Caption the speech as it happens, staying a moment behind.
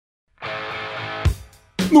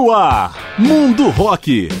No ar, Mundo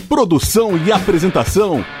Rock. Produção e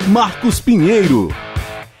apresentação, Marcos Pinheiro.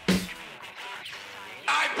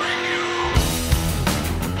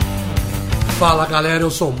 Fala galera, eu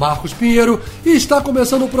sou Marcos Pinheiro e está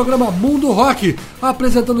começando o programa Mundo Rock,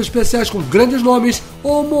 apresentando especiais com grandes nomes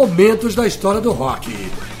ou momentos da história do rock.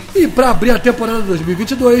 E para abrir a temporada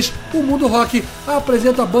 2022, o Mundo Rock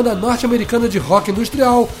apresenta a banda norte-americana de rock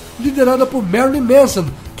industrial, liderada por Marilyn Manson,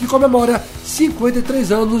 que comemora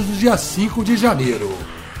 53 anos no dia 5 de janeiro.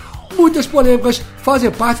 Muitas polêmicas fazem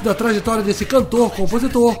parte da trajetória desse cantor,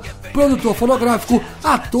 compositor, produtor fonográfico,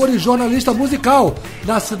 ator e jornalista musical,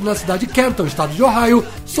 nascido na cidade de Canton, estado de Ohio,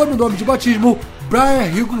 sob o nome de batismo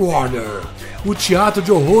Brian Hugh Warner. O teatro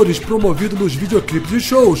de horrores promovido nos videoclipes e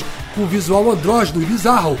shows, com visual andrógeno e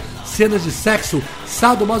bizarro, cenas de sexo,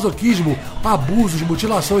 sadomasoquismo, abusos,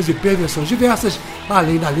 mutilações e perversões diversas,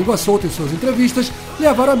 além da língua solta em suas entrevistas,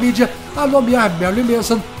 levaram a mídia a nomear Marilyn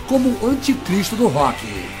Manson como o anticristo do rock.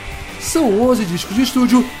 São 11 discos de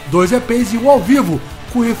estúdio, 2 EPs e um ao vivo,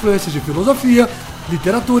 com influências de filosofia,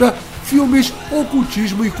 literatura, filmes,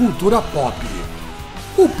 ocultismo e cultura pop.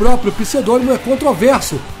 O próprio pseudônimo é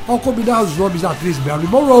controverso, ao combinar os nomes da atriz Marilyn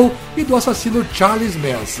Monroe e do assassino Charles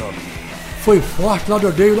Manson. Foi em Fort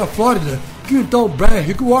Lauderdale, na Flórida, que o então Brian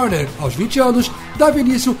Hugh Warner, aos 20 anos, dava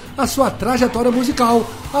início à sua trajetória musical,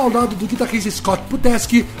 ao lado do guitarrista Scott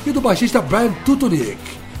Putesky e do baixista Brian Tutunick.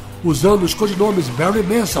 Usando os codinomes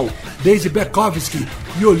Marilyn Manson, Daisy Berkowitz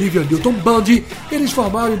e Olivia Newton-Bundy, eles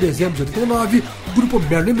formaram em dezembro de 89 o grupo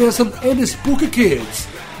Marilyn Manson and the Spooky Kids.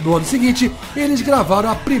 No ano seguinte, eles gravaram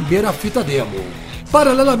a primeira fita demo.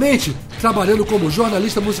 Paralelamente, trabalhando como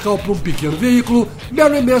jornalista musical para um pequeno veículo,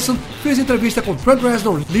 Marilyn Manson fez entrevista com Trent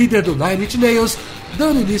Reznor, líder do Nine Inch Nails,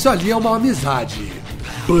 dando início ali a uma amizade.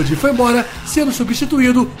 Buddy foi embora, sendo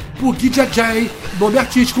substituído por Gijajay, nome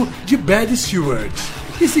artístico de Brad Stewart.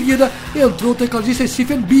 Em seguida, entrou o tecladista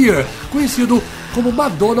Stephen Beer, conhecido como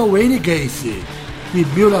Madonna Wayne Gacy. Em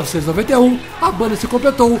 1991, a banda se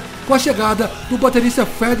completou com a chegada do baterista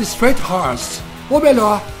Fred Straighthorse, ou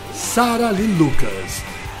melhor, Sarah Lee Lucas.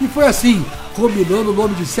 E foi assim, combinando o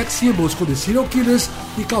nome de Sex Symbols com The Serial Killers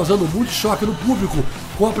e causando muito choque no público,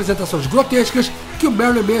 com apresentações grotescas, que o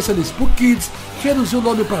Marilyn Manson e Spook Kids reduziu o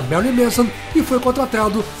nome para Marilyn Manson e foi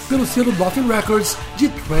contratado pelo selo Nothing Records de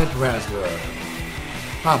Trent Reznor.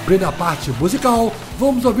 Abrindo a parte musical,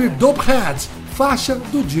 vamos ouvir Dopeheads, faixa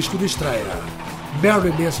do disco de estreia.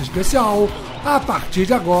 Marilyn Manson Especial, a partir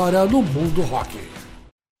de agora no Mundo Rock.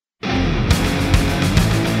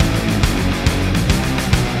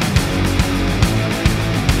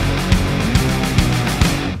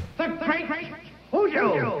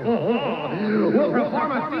 Will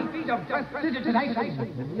perform a feat of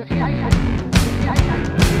prestidigitation.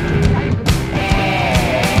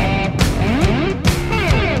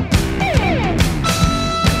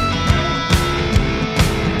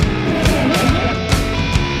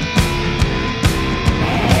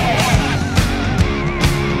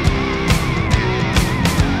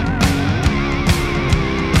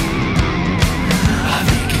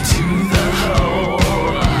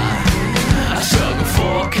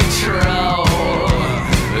 Control.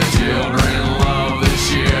 The children love the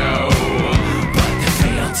show.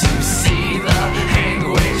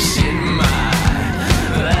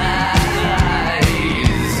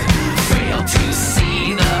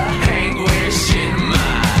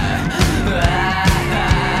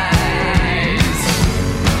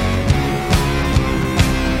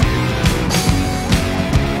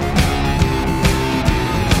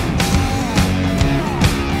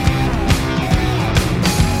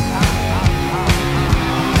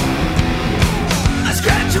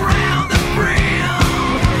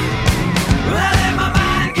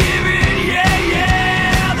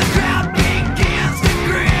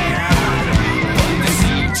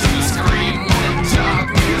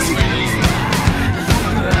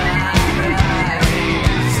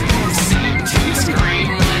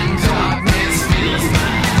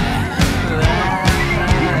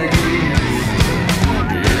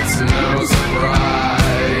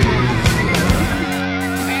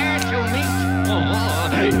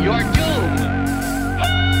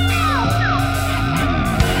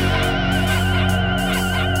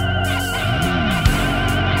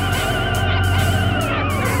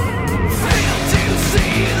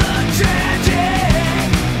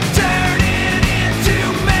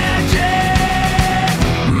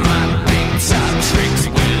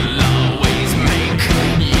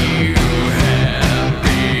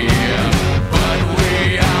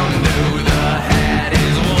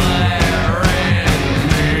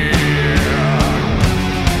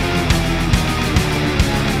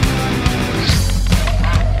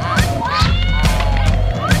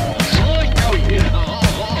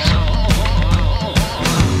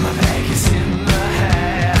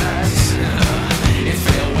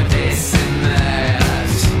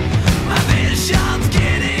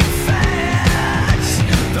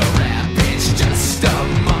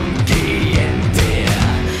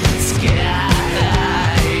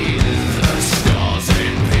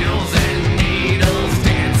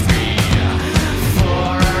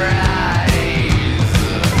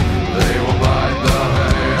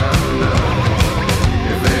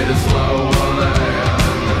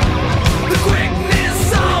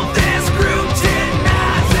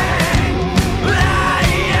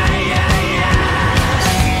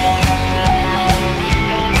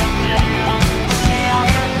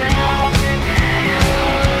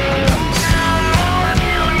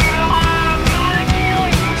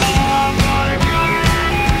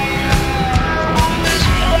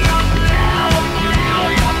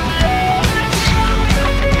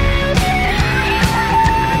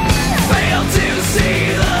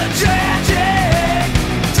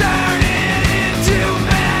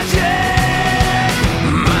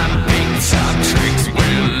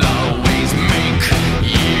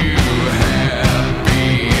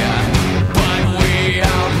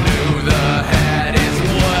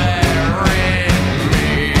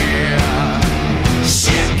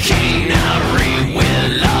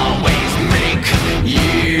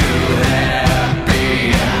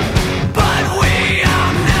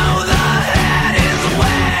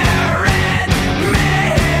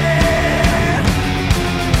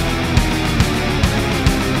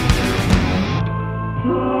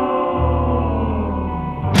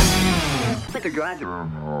 be glad to.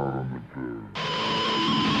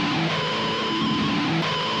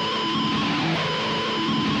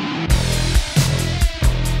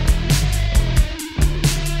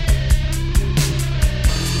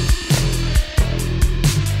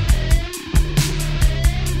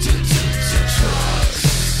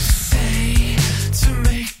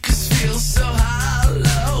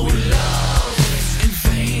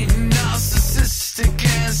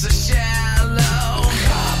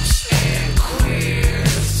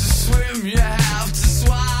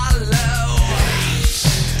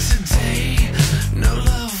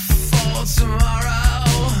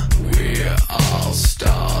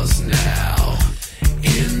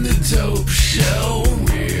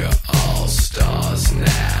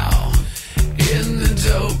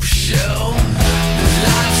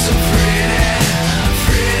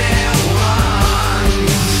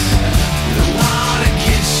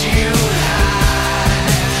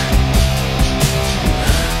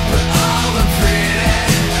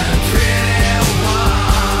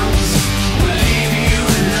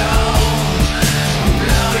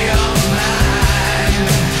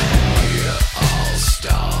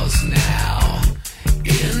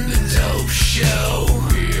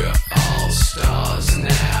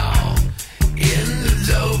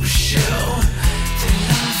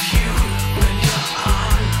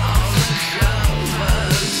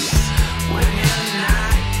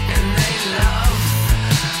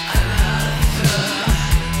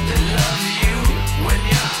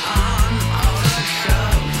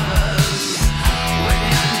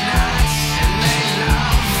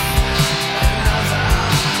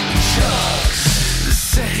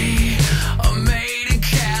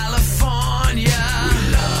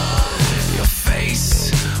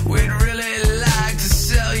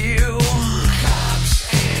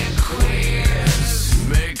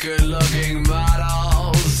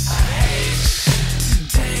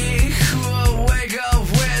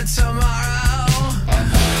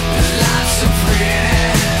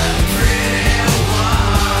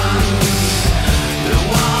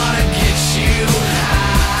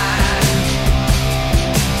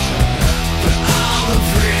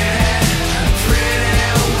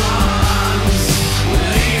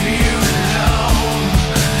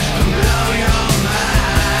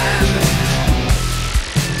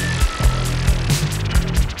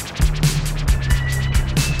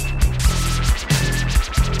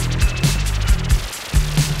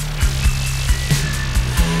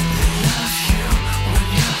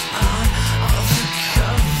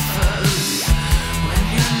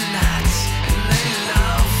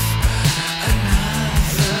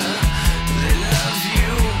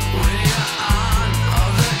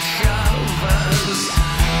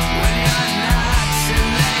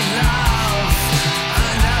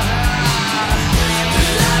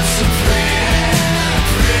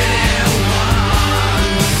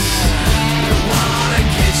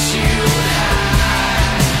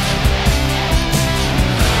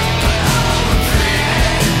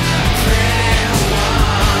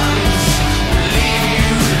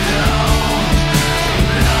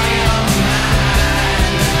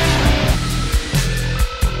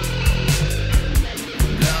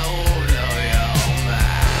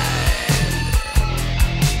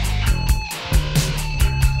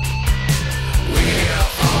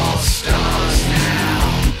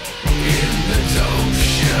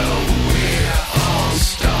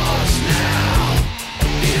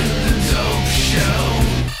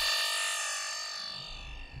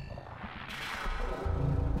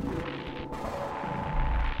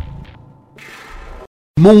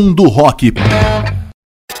 Mundo Rock.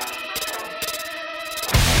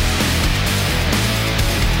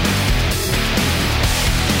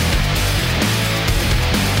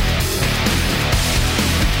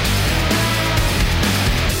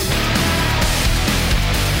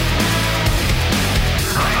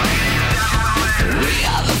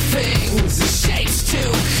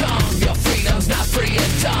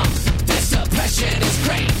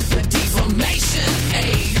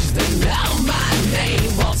 Age, then now my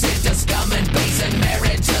name, what's it just come and be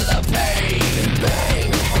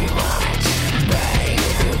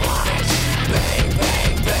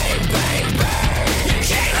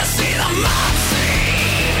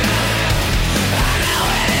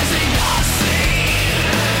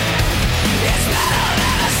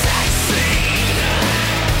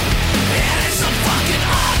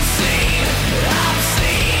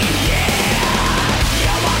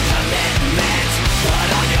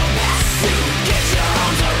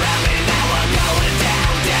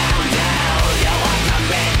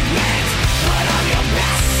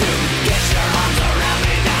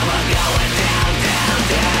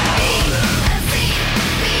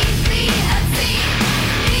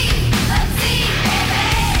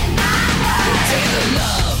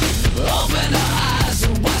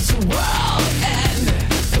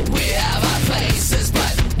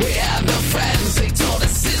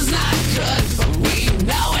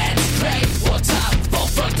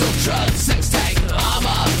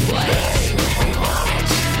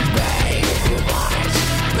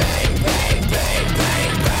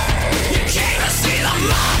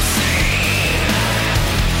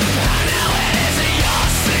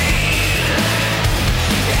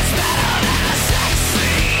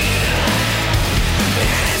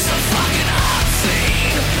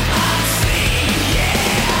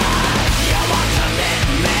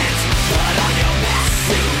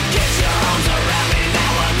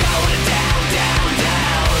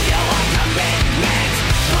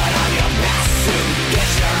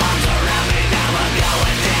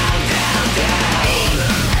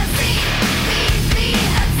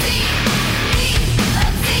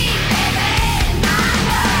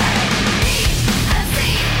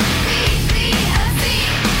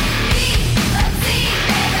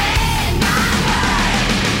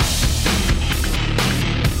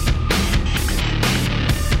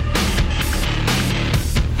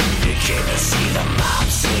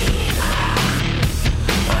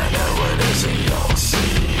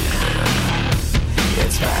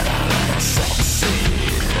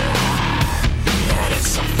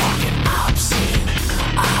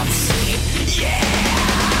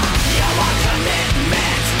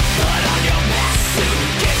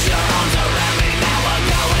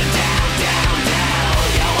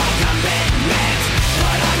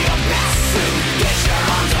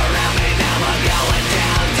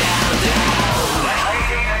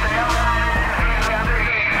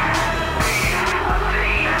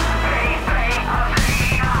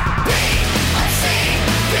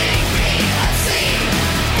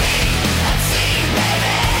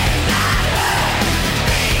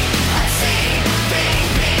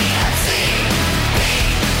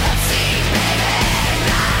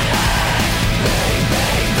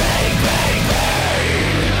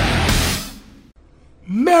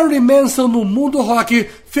Marilyn Manson no Mundo Rock.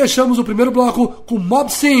 Fechamos o primeiro bloco com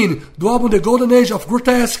Mob Scene, do álbum The Golden Age of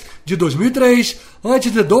Grotesque, de 2003,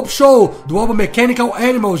 antes The Dope Show, do álbum Mechanical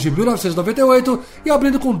Animals, de 1998, e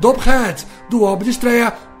abrindo com Dope Head, do álbum de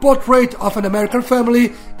estreia Portrait of an American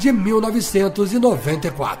Family, de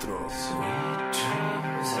 1994.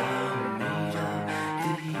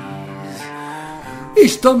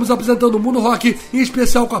 Estamos apresentando o Mundo Rock, em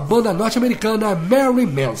especial com a banda norte-americana Marilyn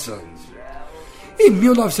Manson. Em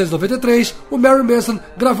 1993, o Marilyn Manson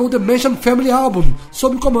gravou The Manson Family Album,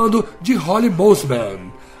 sob o comando de Holly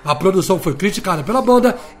Mosman. A produção foi criticada pela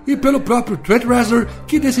banda e pelo próprio Trent Reznor,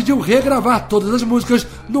 que decidiu regravar todas as músicas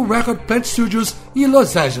no Record Plant Studios em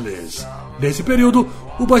Los Angeles. Nesse período,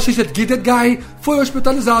 o baixista Gifted Guy foi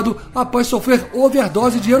hospitalizado após sofrer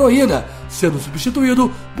overdose de heroína, sendo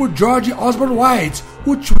substituído por George Osborne White,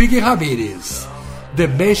 o Twiggy Ramirez. The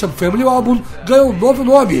Manson Family Album ganhou um novo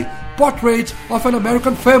nome, Portrait of an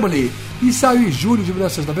American Family, e saiu em julho de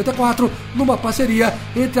 1994 numa parceria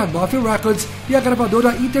entre a Nothing Records e a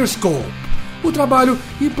gravadora Interscope. O trabalho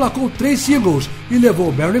emplacou 3 singles e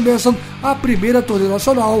levou Marilyn Manson à primeira turnê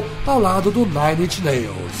nacional ao lado do Nine Inch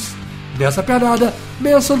Nails. Nessa pernada,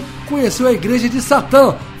 Manson conheceu a Igreja de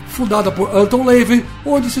Satã, fundada por Anton LaVey,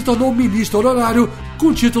 onde se tornou ministro honorário com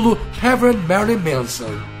o título Reverend Marilyn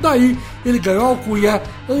Manson. Daí, ele ganhou a alcunha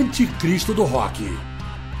Anticristo do Rock.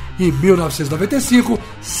 Em 1995,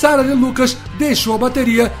 Sarah Lee Lucas deixou a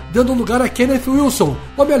bateria, dando lugar a Kenneth Wilson,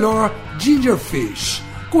 ou melhor, Ginger Fish.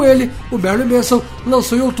 Com ele, o Marilyn Manson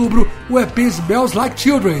lançou em outubro o EP Smells Like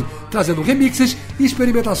Children, trazendo remixes e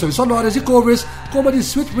experimentações sonoras e covers, como a de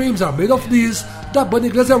Sweet Dreams Are Made of This, da banda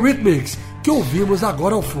inglesa Rhythmics, que ouvimos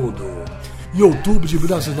agora ao fundo. Em outubro de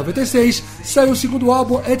 1996, saiu o segundo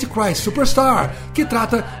álbum Antichrist Superstar, que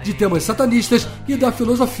trata de temas satanistas e da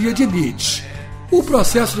filosofia de Nietzsche. O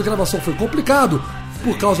processo de gravação foi complicado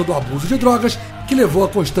por causa do abuso de drogas, que levou a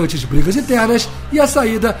constantes brigas internas, e a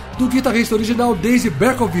saída do guitarrista original Daisy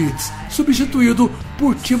Berkowitz, substituído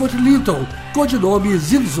por Timothy Linton, codinome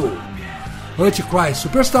Zinzo. Antichrist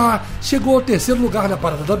Superstar chegou ao 3º lugar na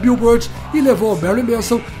parada da Billboard e levou Marilyn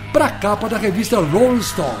Manson para a capa da revista Rolling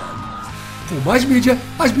Stone. Com mais mídia,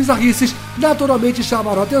 as bizarrices naturalmente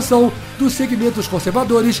chamaram a atenção dos segmentos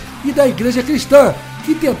conservadores e da igreja cristã,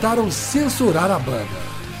 que tentaram censurar a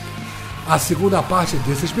banda. A segunda parte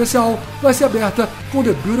desse especial vai ser aberta com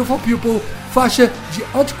The Beautiful People, faixa de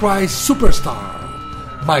Antichrist Superstar.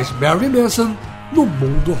 Mais Marilyn Manson no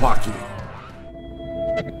Mundo Rock.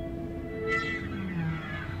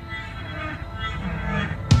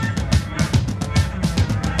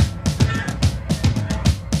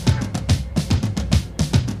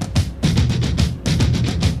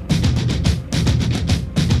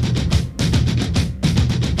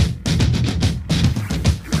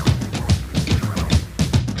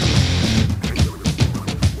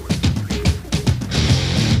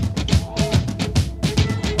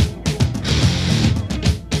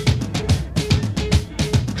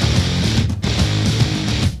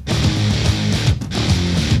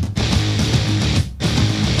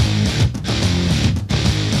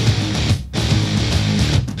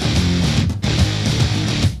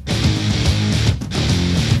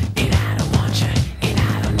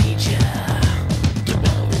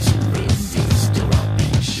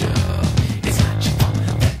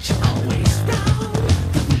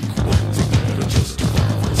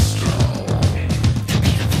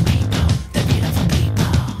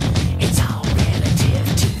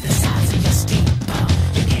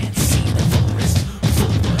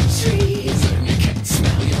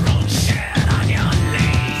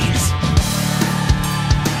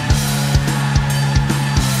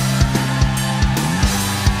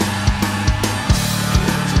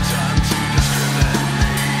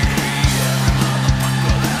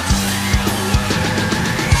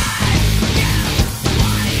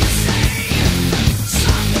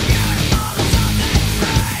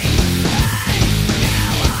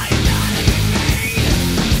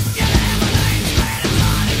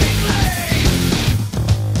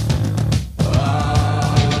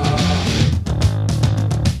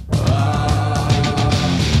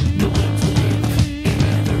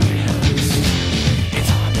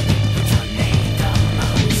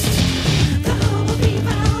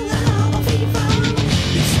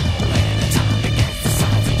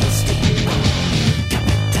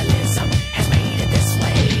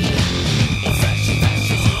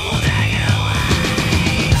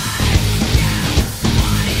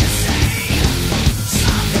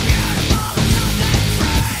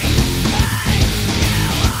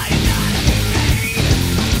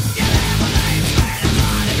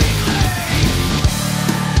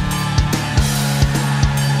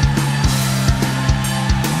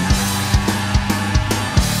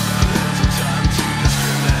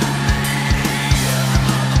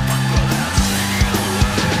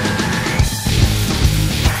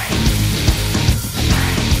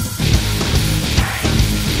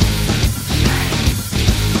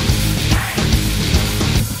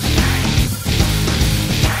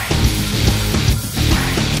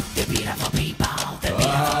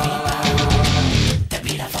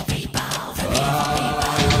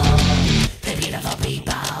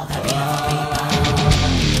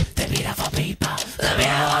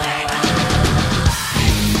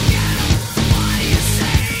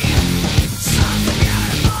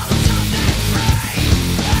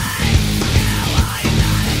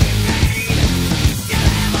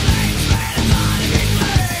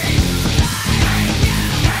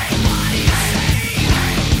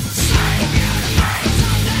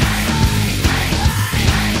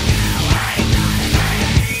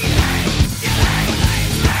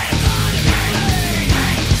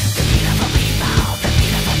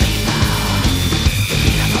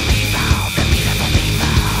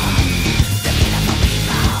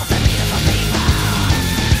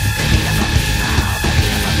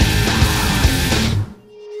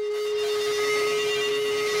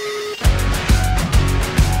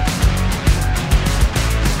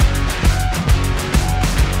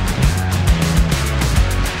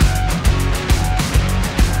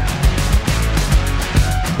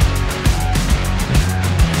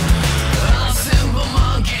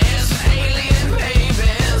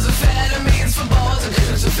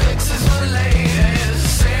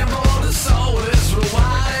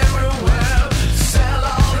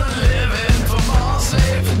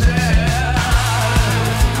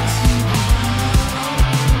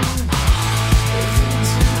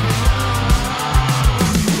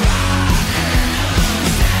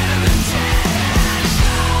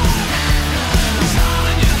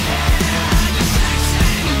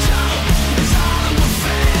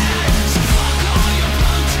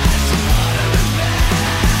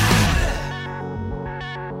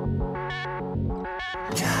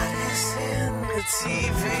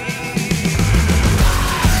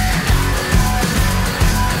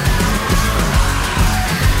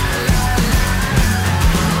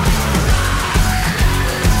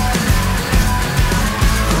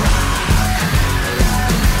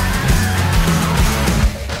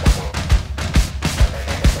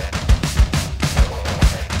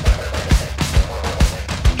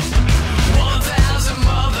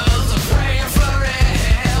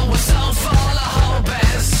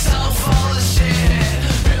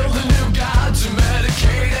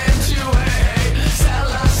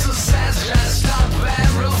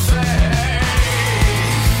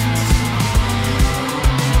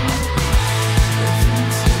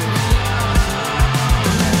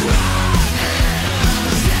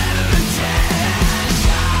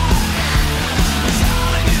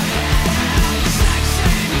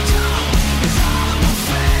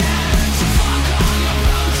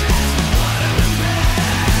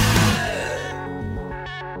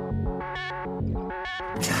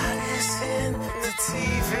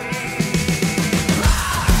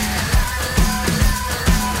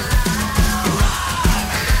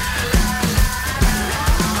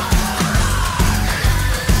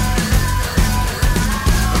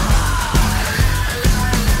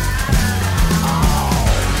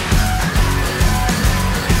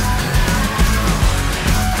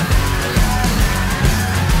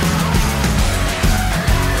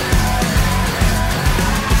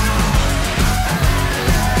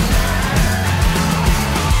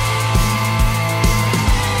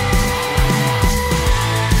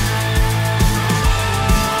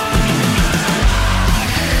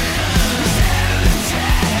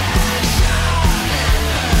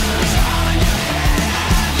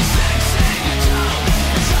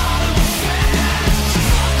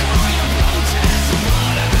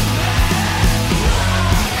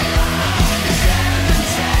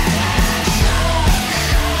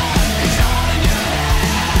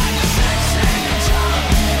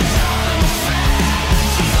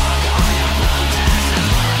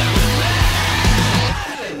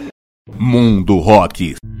 Mundo Rock.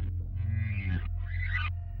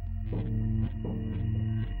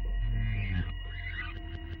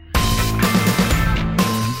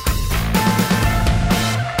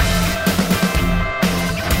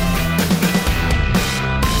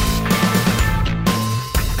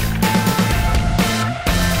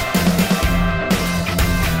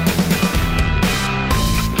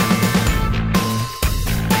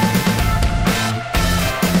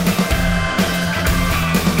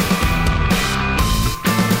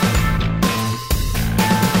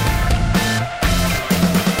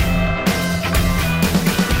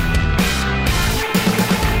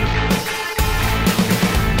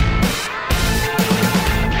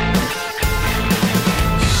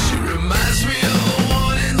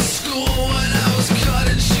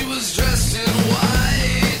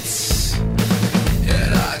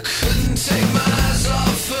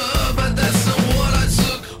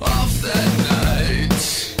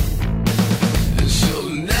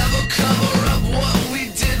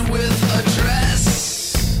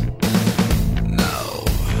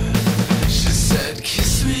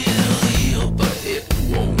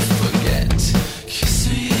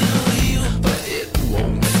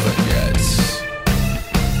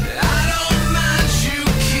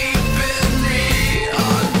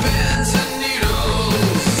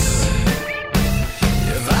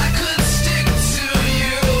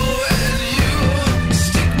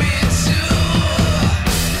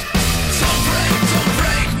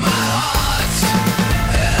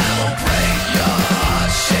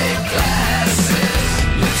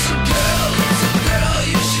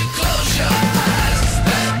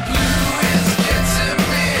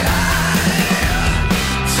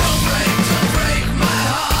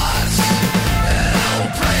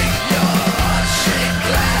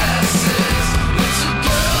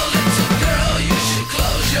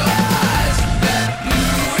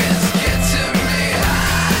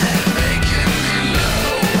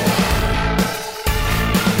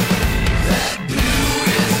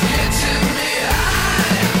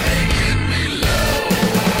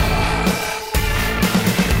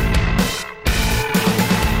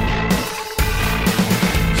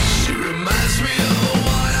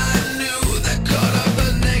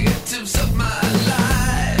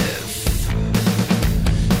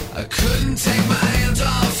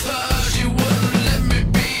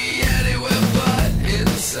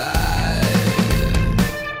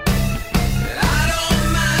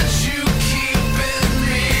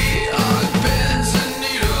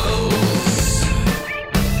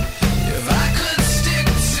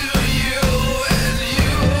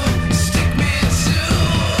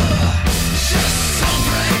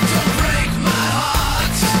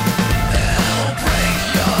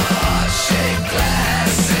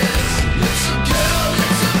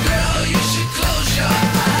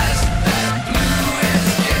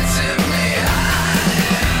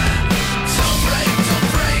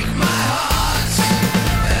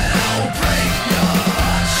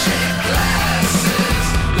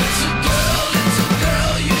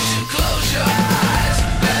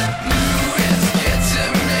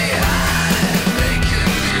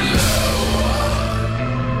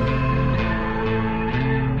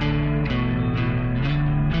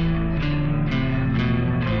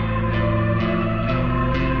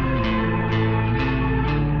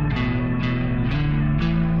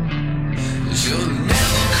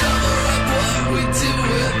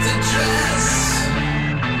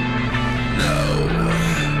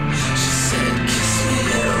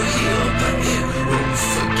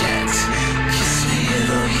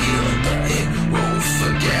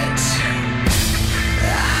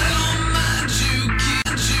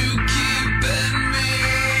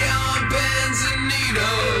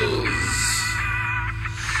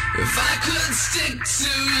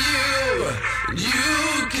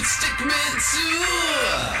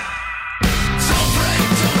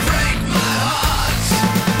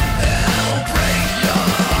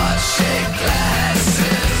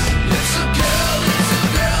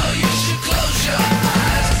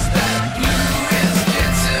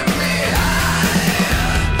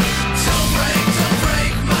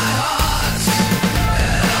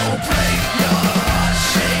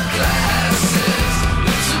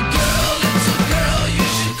 Little girl, you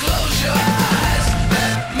should close your eyes.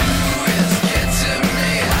 That blue is getting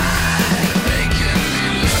me high.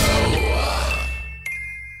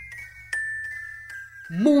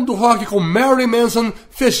 Rock com Marilyn Manson,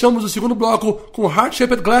 fechamos o segundo bloco com Heart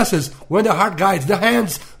Shaped Glasses, When the Heart Guides the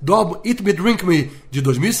Hands, do álbum Eat Me Drink Me, de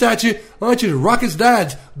 2007, antes Rock is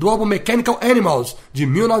Dead, do álbum Mechanical Animals, de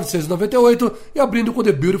 1998, e abrindo com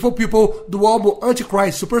The Beautiful People, do álbum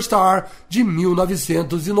Antichrist Superstar, de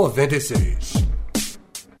 1996.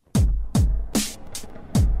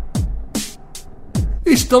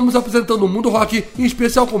 Estamos apresentando o Mundo Rock, em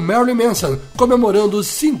especial com Marilyn Manson, comemorando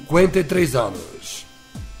 53 anos.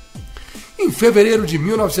 Em fevereiro de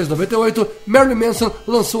 1998, Marilyn Manson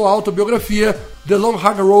lançou a autobiografia The Long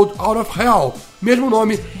Hard Road Out of Hell, mesmo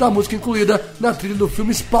nome da música incluída na trilha do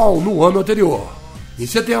filme Spawn no ano anterior. Em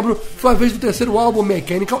setembro, foi a vez do terceiro álbum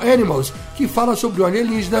Mechanical Animals, que fala sobre um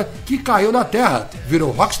alienígena que caiu na Terra, virou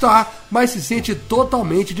rockstar, mas se sente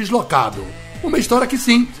totalmente deslocado. Uma história que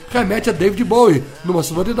sim, remete a David Bowie, numa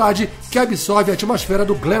sonoridade que absorve a atmosfera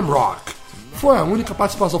do glam rock. Foi a única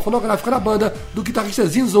participação fonográfica na banda do guitarrista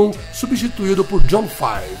Zinzum, substituído por John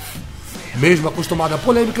Five. Mesmo acostumado a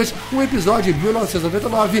polêmicas, um episódio em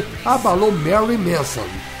 1999 abalou Marilyn Manson.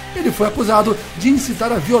 Ele foi acusado de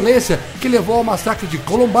incitar a violência que levou ao massacre de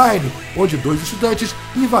Columbine, onde 2 estudantes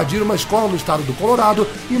invadiram uma escola no estado do Colorado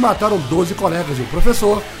e mataram 12 colegas e um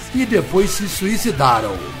professor, e depois se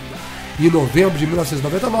suicidaram. Em novembro de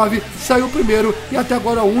 1999, saiu o primeiro e até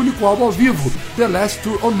agora o único álbum ao vivo, The Last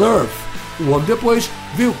Tour on Earth. Um ano depois,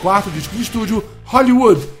 veio o quarto disco de estúdio,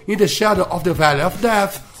 Hollywood, In the Shadow of the Valley of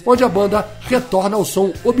Death, onde a banda retorna ao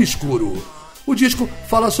som obscuro. O disco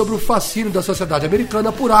fala sobre o fascínio da sociedade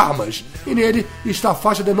americana por armas, e nele está a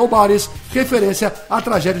faixa The Nobodies, referência à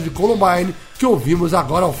tragédia de Columbine, que ouvimos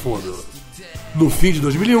agora ao fundo. No fim de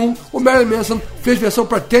 2001, o Marilyn Manson fez versão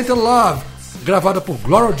para Tainted Love, gravada por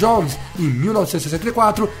Gloria Jones em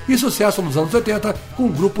 1964 e sucesso nos anos 80 com o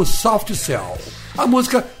grupo Soft Cell. A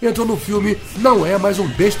música entrou no filme Não É Mais Um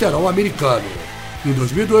Besterol Americano. Em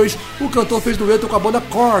 2002, o cantor fez dueto com a banda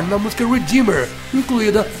Korn na música Redeemer,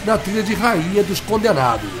 incluída na trilha de Rainha dos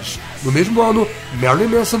Condenados. No mesmo ano, Marilyn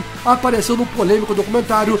Manson apareceu no polêmico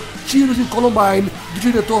documentário Tiros em Columbine, do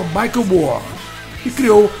diretor Michael Moore, e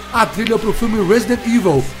criou a trilha para o filme Resident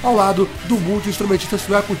Evil, ao lado do multi-instrumentista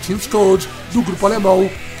sueco Tim Skold, do grupo alemão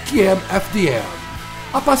KMFDM.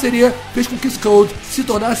 A parceria fez com que Skold se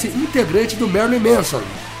tornasse integrante do Marilyn Manson.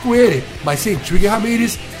 Com ele, mas sem Twiggy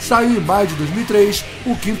Ramirez, saiu em maio de 2003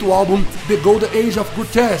 o quinto álbum The Golden Age of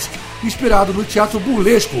Grotesque, inspirado no teatro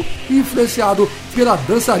burlesco e influenciado pela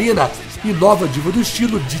dançarina e nova diva do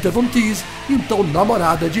estilo Dita Von Teese, então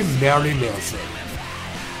namorada de Marilyn Manson.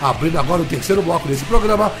 Abrindo agora o terceiro bloco desse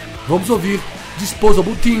programa, vamos ouvir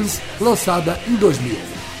Disposable Teens, lançada em 2000.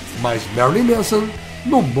 Mais Marilyn Manson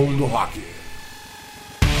no Mundo Rock.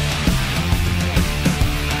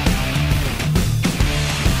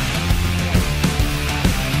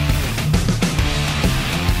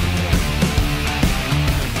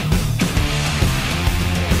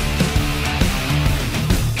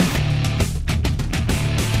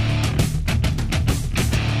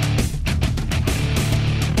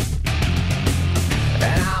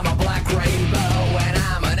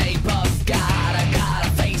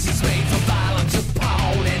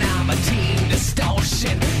 Teen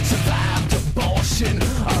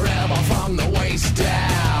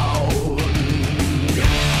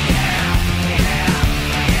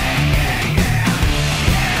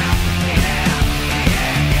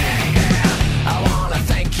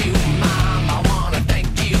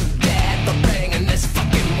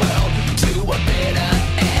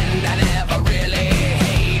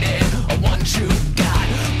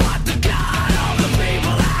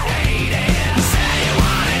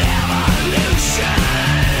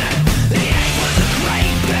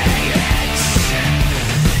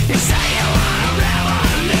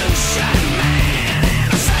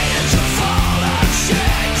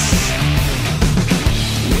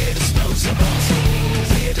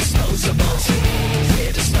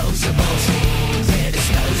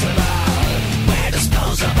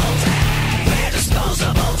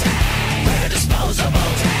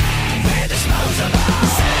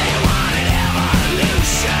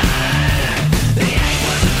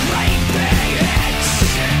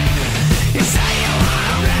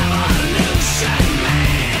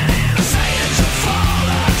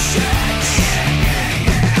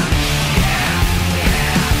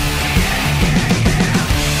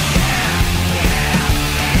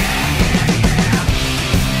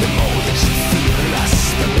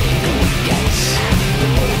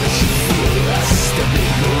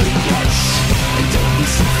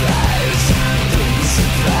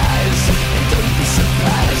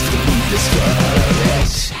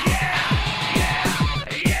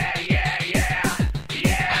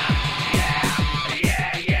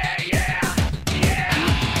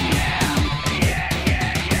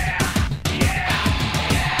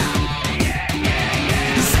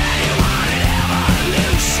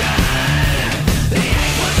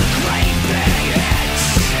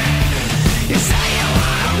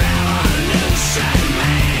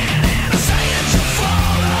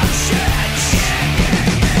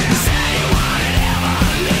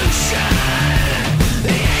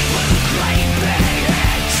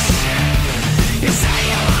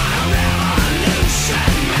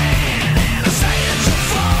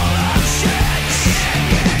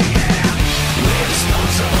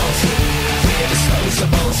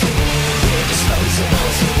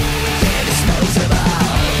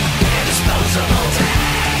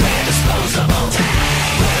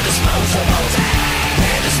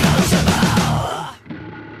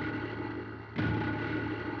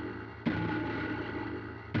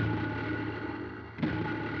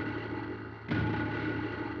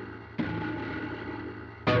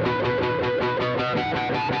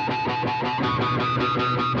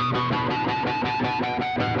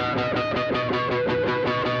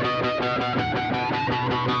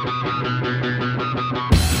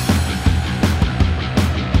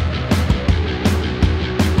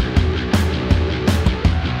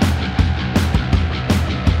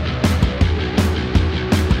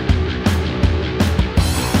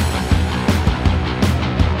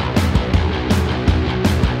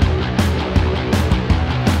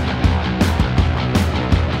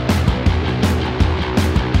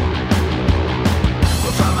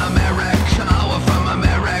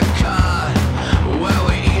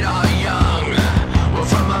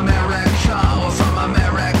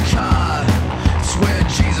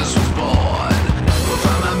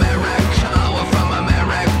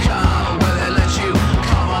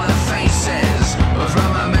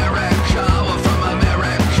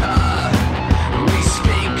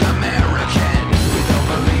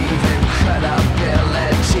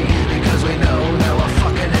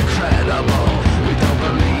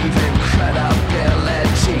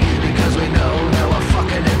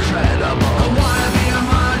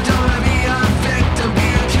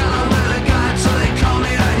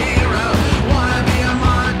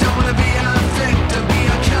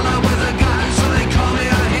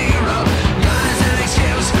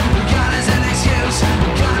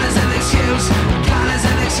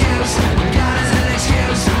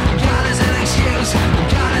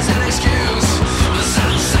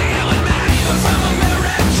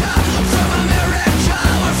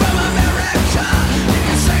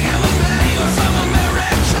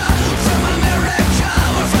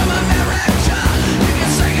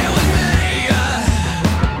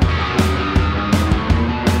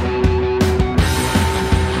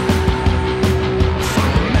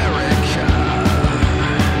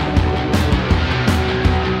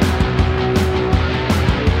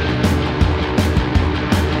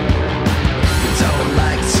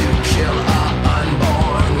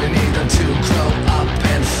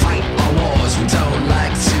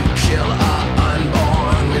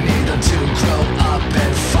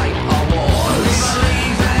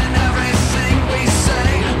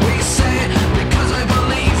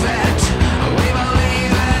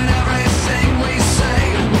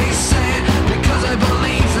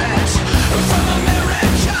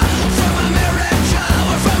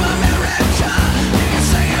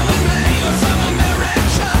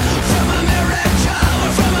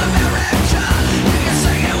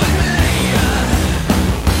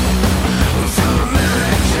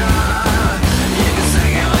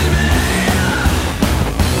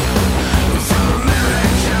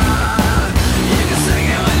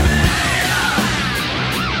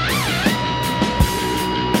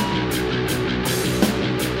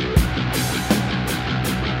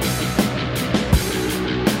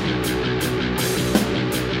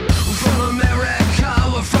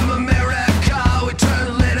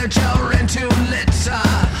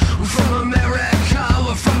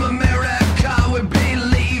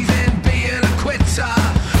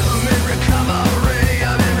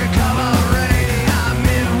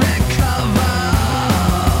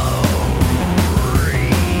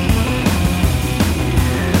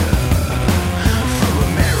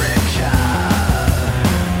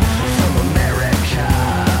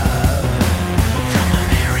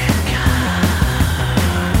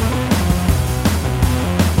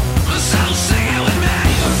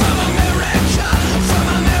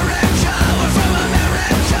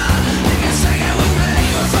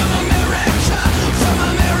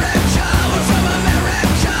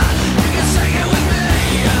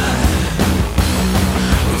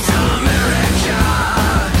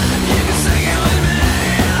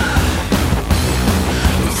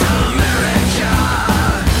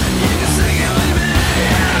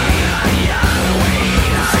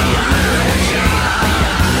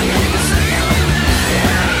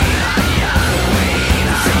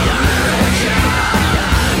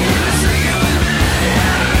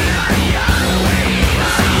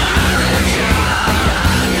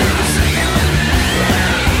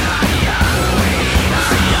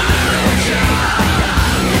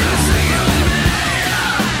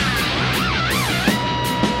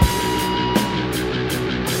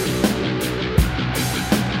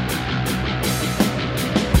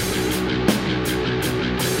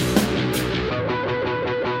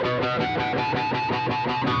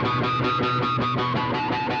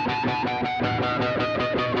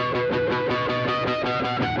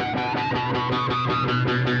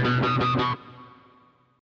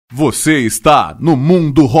Você está no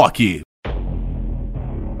Mundo Rock.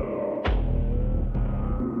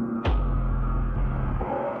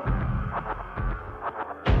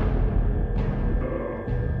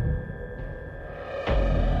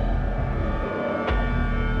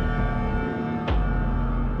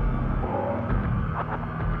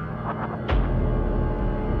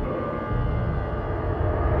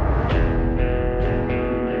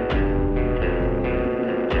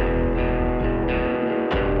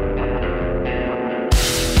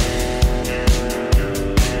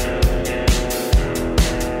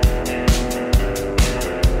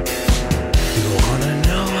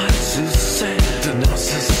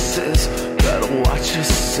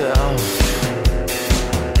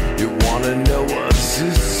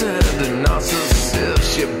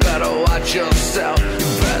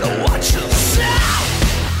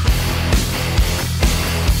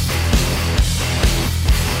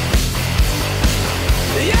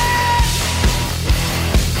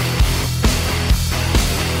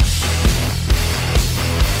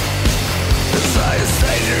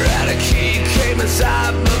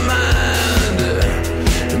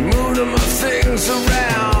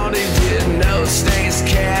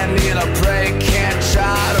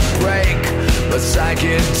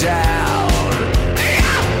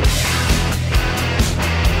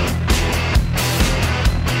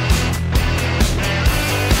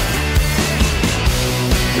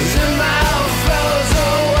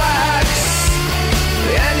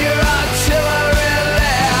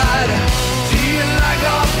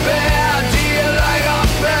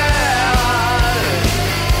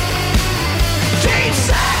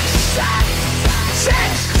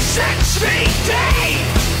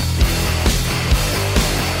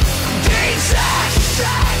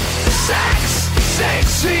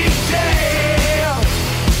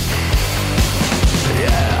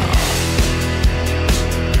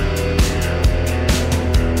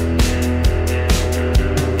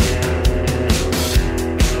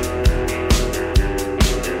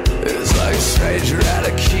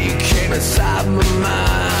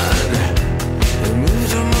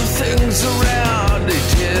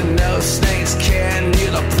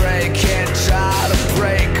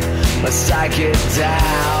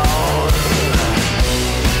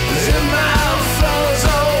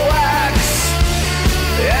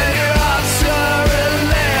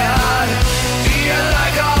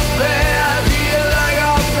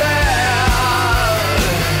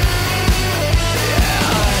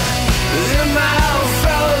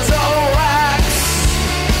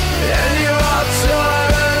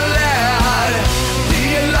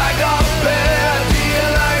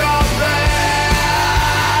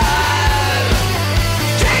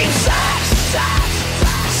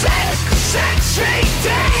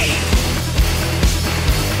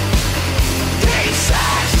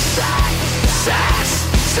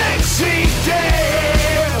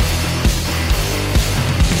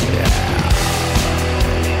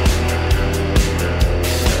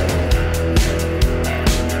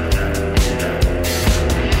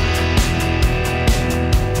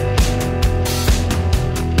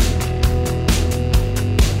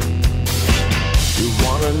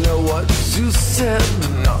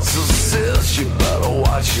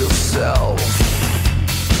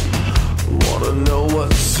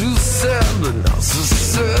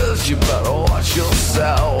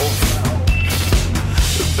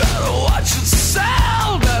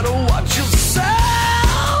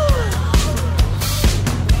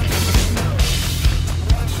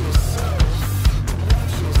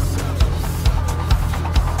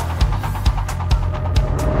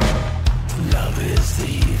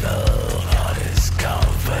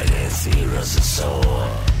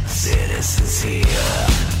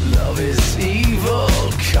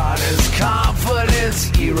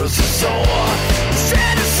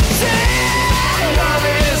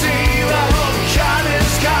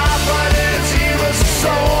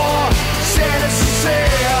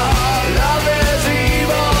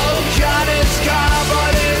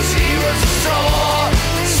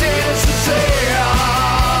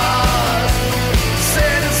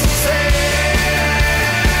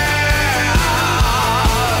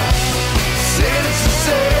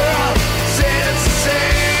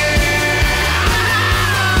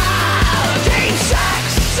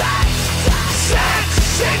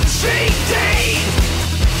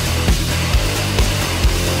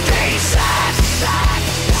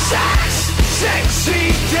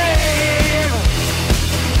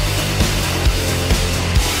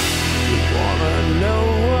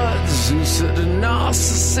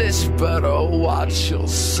 narcissist, you better watch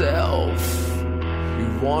yourself.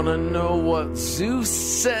 You wanna know what Zeus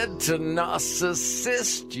said to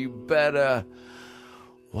Narcissist? You better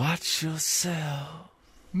watch yourself.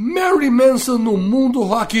 Marilyn Manson no Mundo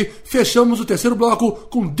Rock. Fechamos o terceiro bloco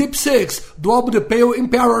com Deep Six, do álbum The Pale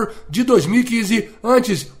Emperor, de 2015.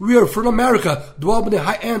 Antes, We Are From America, do álbum The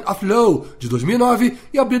High End of Low, de 2009.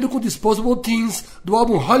 E abrindo com Disposable Teens, do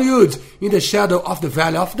álbum Hollywood, In the Shadow of the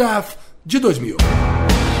Valley of Death, de 2000.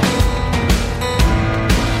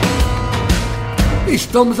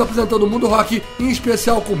 Estamos apresentando o Mundo Rock, em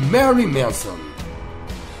especial com Marilyn Manson.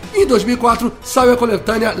 Em 2004, saiu a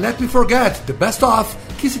coletânea Let Me Forget, The Best Of,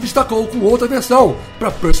 que se destacou com outra versão,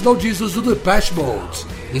 para Personal Jesus do Depeche Mode.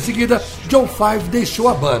 Em seguida, John Five deixou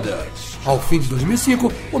a banda. Ao fim de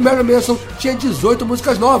 2005, o Marilyn Manson tinha 18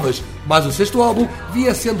 músicas novas, mas o sexto álbum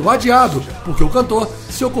vinha sendo adiado, porque o cantor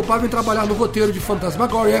se ocupava em trabalhar no roteiro de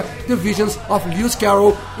Phantasmagoria, The Visions of Lewis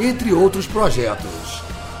Carroll, entre outros projetos.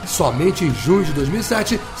 Somente em junho de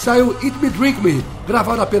 2007 saiu Eat Me Drink Me,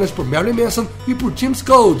 gravado apenas por Marilyn Manson e por Tim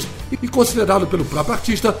Scott, e considerado pelo próprio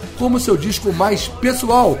artista como seu disco mais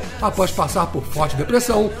pessoal, após passar por forte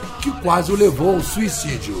depressão, que quase o levou ao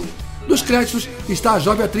suicídio. Nos créditos está a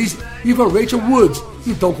jovem atriz Eva Rachel Wood,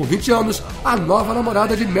 então com 20 anos, a nova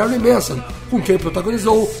namorada de Marilyn Manson, com quem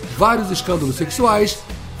protagonizou vários escândalos sexuais,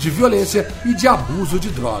 de violência e de abuso de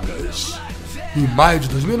drogas. Em maio de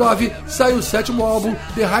 2009, saiu o sétimo álbum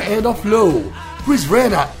The High End of Low. Chris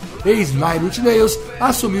Renna, ex-Nine Inch Nails,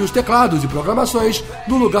 assumiu os teclados e programações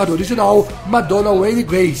no lugar do original Madonna Wayne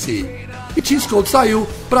Gracie. E Tim Scott saiu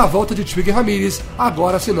para a volta de Twiggy Ramirez,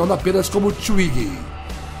 agora assinando apenas como Twiggy.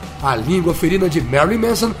 A língua ferina de Marilyn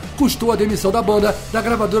Manson custou a demissão da banda da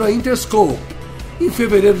gravadora Interscope. Em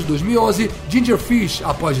fevereiro de 2011, Ginger Fish,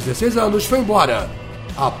 após 16 anos, foi embora.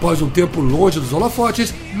 Após um tempo longe dos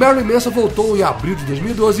holofotes, Marilyn Manson voltou em abril de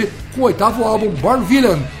 2012 com o oitavo álbum Born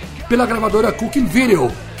Villain, pela gravadora Cooking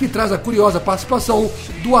Vinyl, que traz a curiosa participação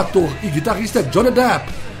do ator e guitarrista Johnny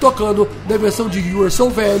Depp, tocando na versão de You Are So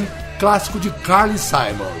Vain, clássico de Carly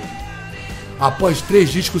Simon. Após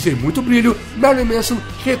 3 discos sem muito brilho, Marilyn Manson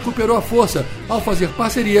recuperou a força ao fazer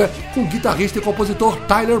parceria com o guitarrista e compositor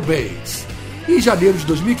Tyler Bates. Em janeiro de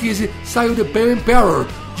 2015, saiu The Pale Emperor,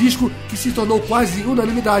 disco que se tornou quase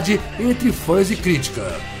unanimidade entre fãs e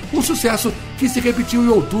crítica. Um sucesso que se repetiu em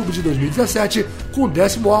outubro de 2017 com o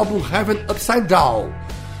 10º álbum Heaven Upside Down.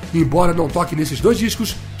 Embora não toque nesses 2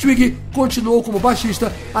 discos, Twiggy continuou como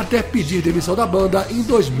baixista até pedir demissão da banda em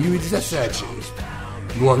 2017.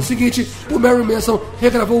 No ano seguinte, o Marilyn Manson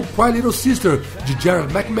regravou Cry Little Sister, de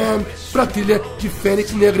Jared McMahon, para a trilha de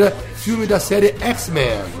Fênix Negra, filme da série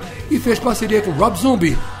X-Men, e fez parceria com Rob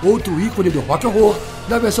Zombie, outro ícone do rock and roll,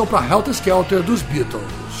 na versão para Helter Skelter dos Beatles.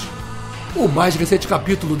 O mais recente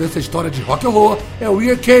capítulo dessa história de rock and roll é o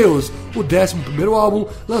Weird Chaos, o 11º álbum,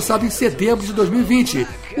 lançado em setembro de 2020,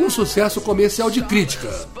 um sucesso comercial de crítica.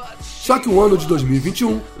 Só que o ano de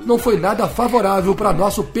 2021 não foi nada favorável para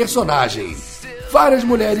nosso personagem. Várias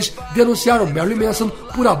mulheres denunciaram Marilyn Manson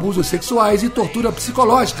por abusos sexuais e tortura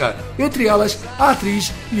psicológica, entre elas a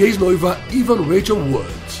atriz e ex-noiva Eva Rachel Wood.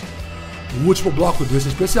 O último bloco desse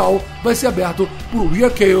especial vai ser aberto por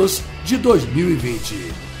Weird Chaos de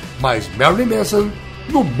 2020. Mais Marilyn Manson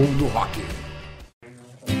no Mundo Rock.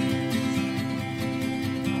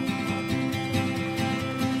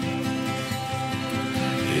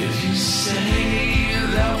 If you say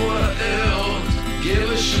that we're ill,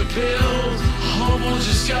 give us your pills, hope will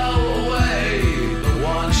just go away. But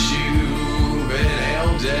once you've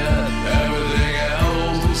inhaled it, everything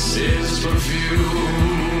else is perfume.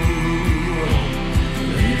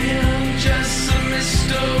 Maybe I'm just a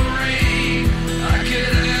mystery, I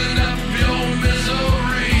could end up your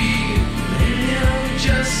misery. Maybe I'm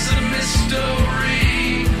just a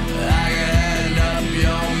mystery, I could end up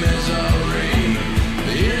your misery.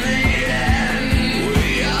 In the end,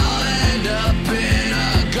 we all end up in a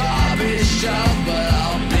garbage dump, but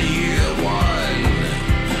I'll be the one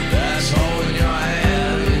that's holding your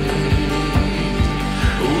hand.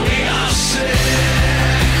 We are sick.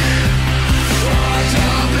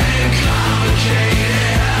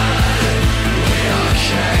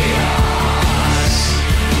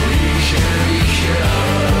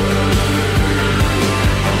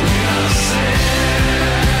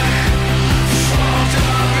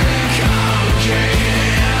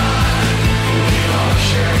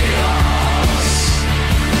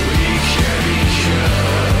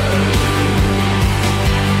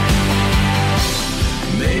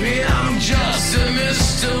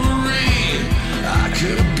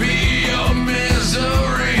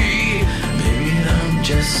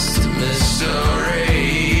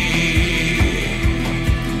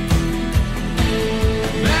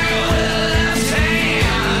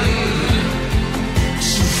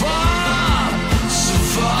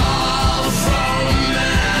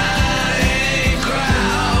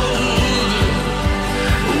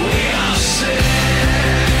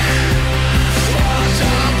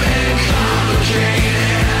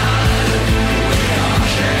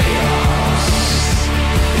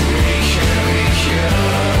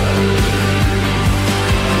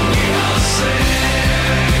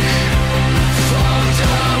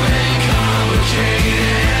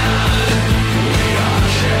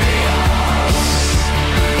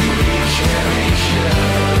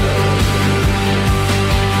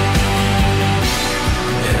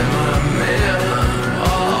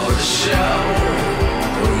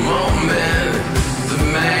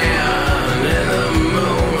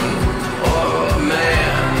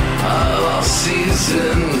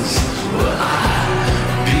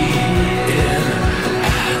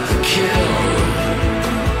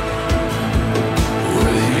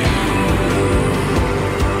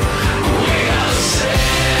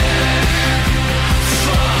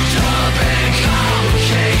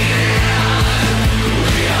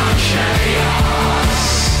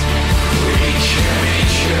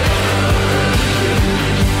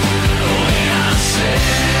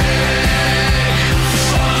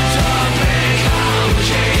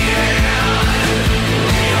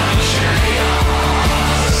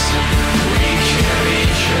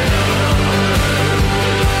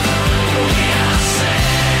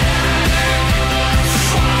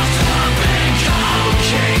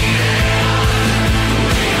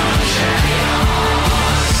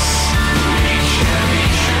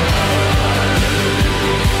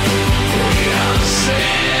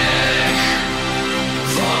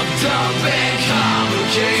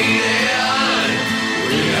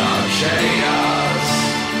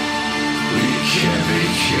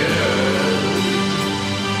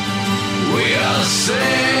 sick.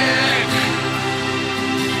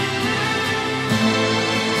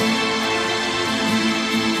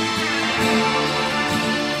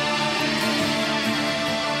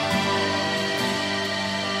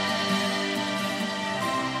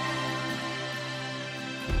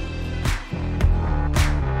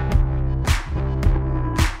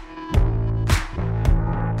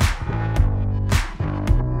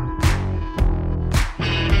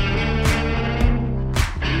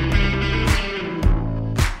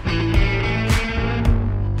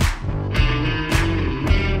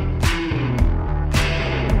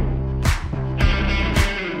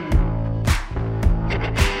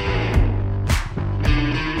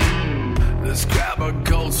 Let's grab a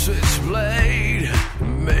gold switchblade,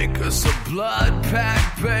 make us a blood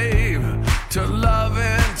pact, babe. To love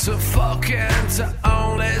and to fuck and to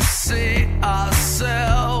only see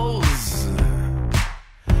ourselves.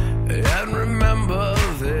 And remember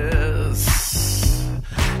this,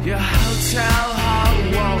 your hotel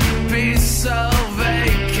heart won't be so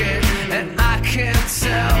vacant. And I can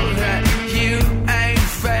tell that you ain't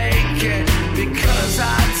faking, because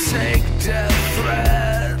I take death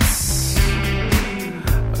threats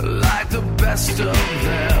like the best of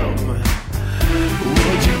them.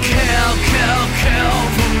 Would you kill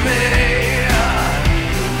for me?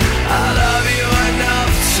 I love you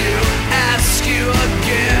enough to ask you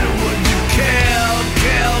again. Would you kill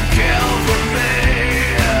for me?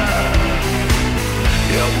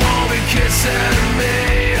 You won't be kissing me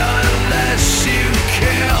unless you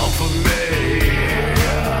kill for me.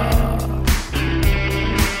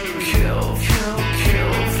 Kill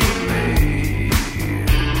for me.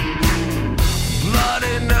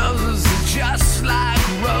 Bloody noses are just like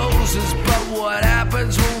roses, but what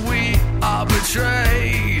happens when we are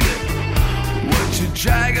betrayed? Would you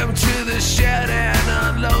drag them to the shed and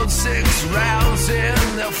unload 6 rounds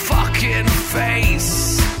in their fucking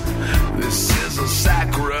face? This is a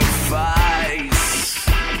sacrifice.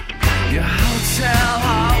 Your hotel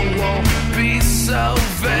heart won't be so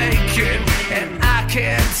vacant, and I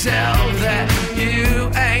can tell that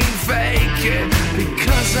you ain't faking,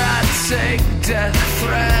 because I take death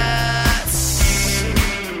threats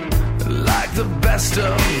like the best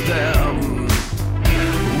of them.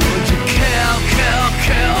 Would you kill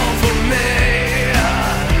for me?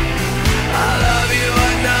 I love you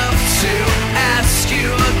enough to ask you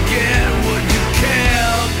again. Would you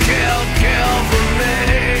kill for me?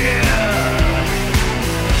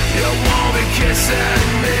 You won't be kissing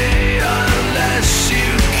me unless you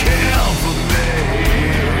kill for me.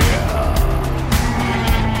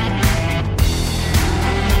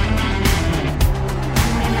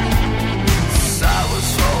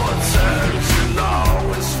 Silence for attention,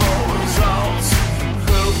 always for results.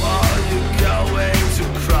 Who are you going to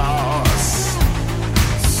cross?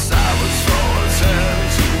 Silence for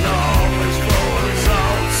attention, always for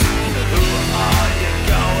results. Who are you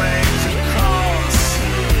going to cross?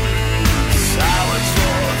 Silence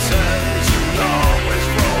for attention, always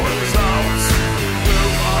for results. Who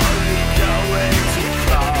are you going to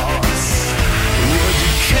cross? Would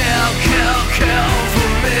you kill for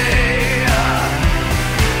me?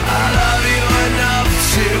 I love you enough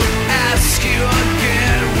to ask you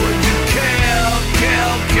again. Would you kill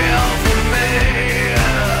for me?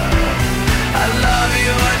 I love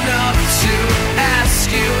you enough to ask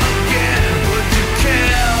you again. Would you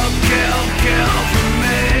kill for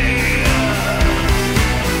me?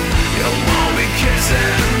 You won't be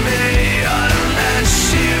kissing me unless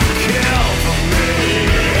you kill for me.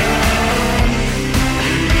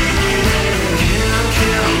 Kill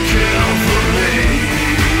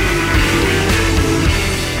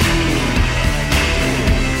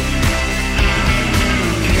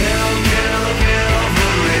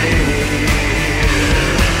for me.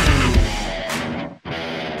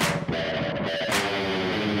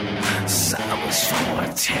 Silence for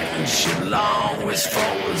attention, long wish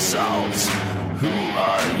for results. Who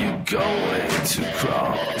are you going to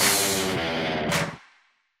cross?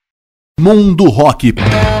 Mundo Rock.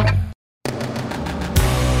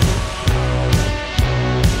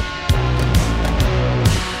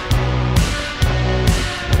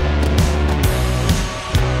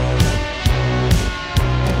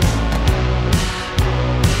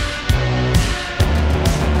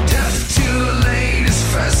 Death to the ladies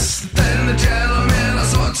first, then the gentlemen. All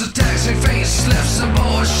sorts of taxi facelifts,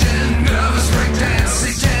 abortion, nervous breakdown,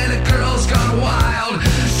 satanic girls gone wild,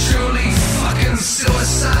 truly fucking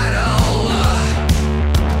suicidal.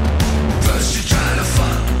 First you try to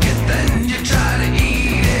fuck it, then you try to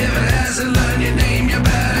eat it. If it hasn't learned your name, you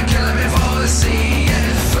better kill it before they see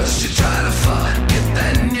it. First you try to fuck it,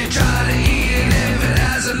 then you try to eat it. If it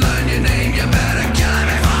hasn't learned your name, you better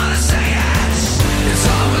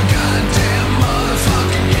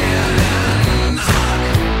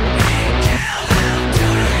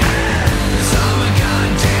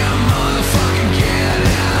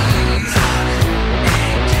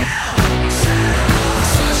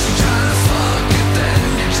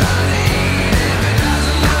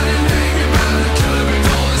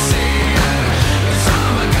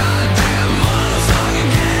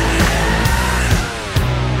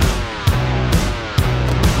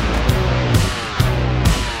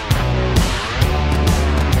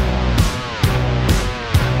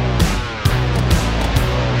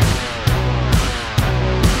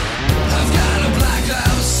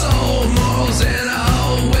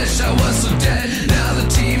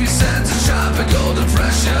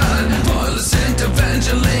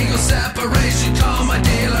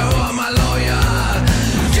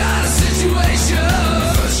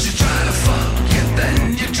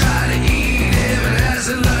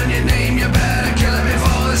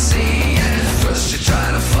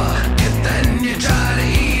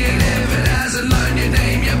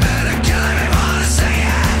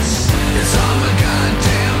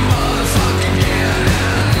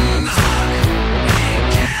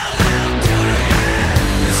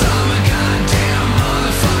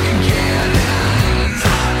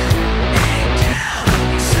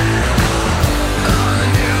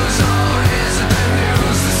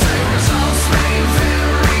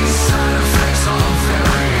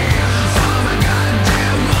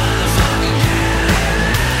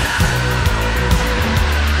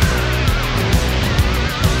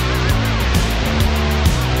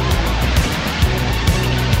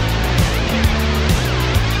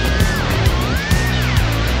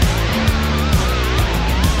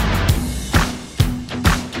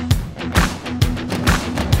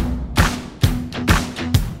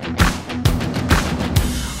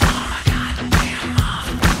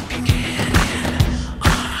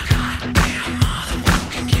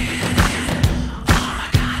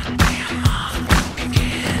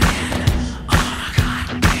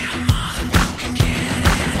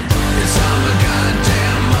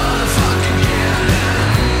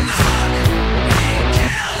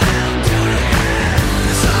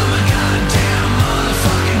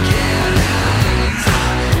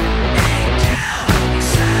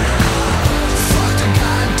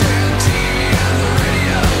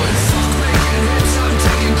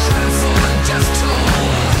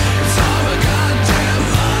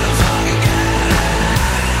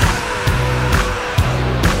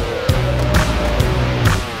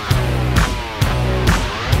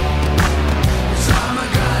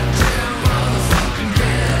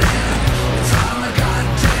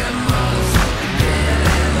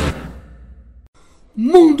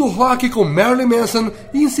Mundo Rock com Marilyn Manson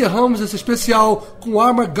e encerramos esse especial com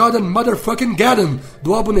Armageddon Motherfucking Geddon,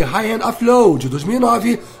 do álbum The High End of Low, de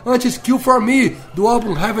 2009, antes Kill For Me, do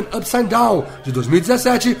álbum Heaven Upside Down, de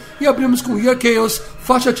 2017, e abrimos com Year Chaos,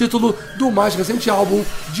 faixa título do mais recente álbum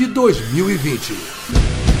de 2020.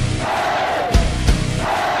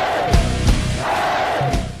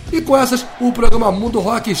 E com essas, o programa Mundo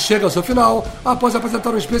Rock chega ao seu final, após apresentar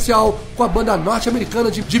um especial com a banda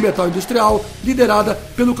norte-americana de metal industrial, liderada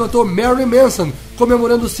pelo cantor Marilyn Manson,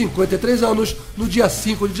 comemorando 53 anos no dia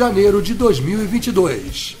 5 de janeiro de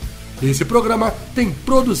 2022. Esse programa tem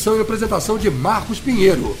produção e apresentação de Marcos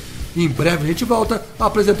Pinheiro. Em breve a gente volta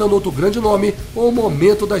apresentando outro grande nome ou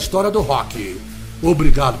momento da história do rock.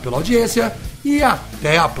 Obrigado pela audiência e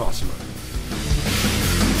até a próxima.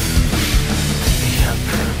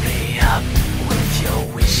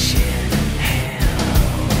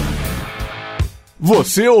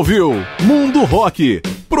 Você ouviu Mundo Rock,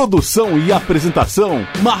 produção e apresentação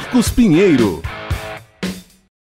Marcos Pinheiro.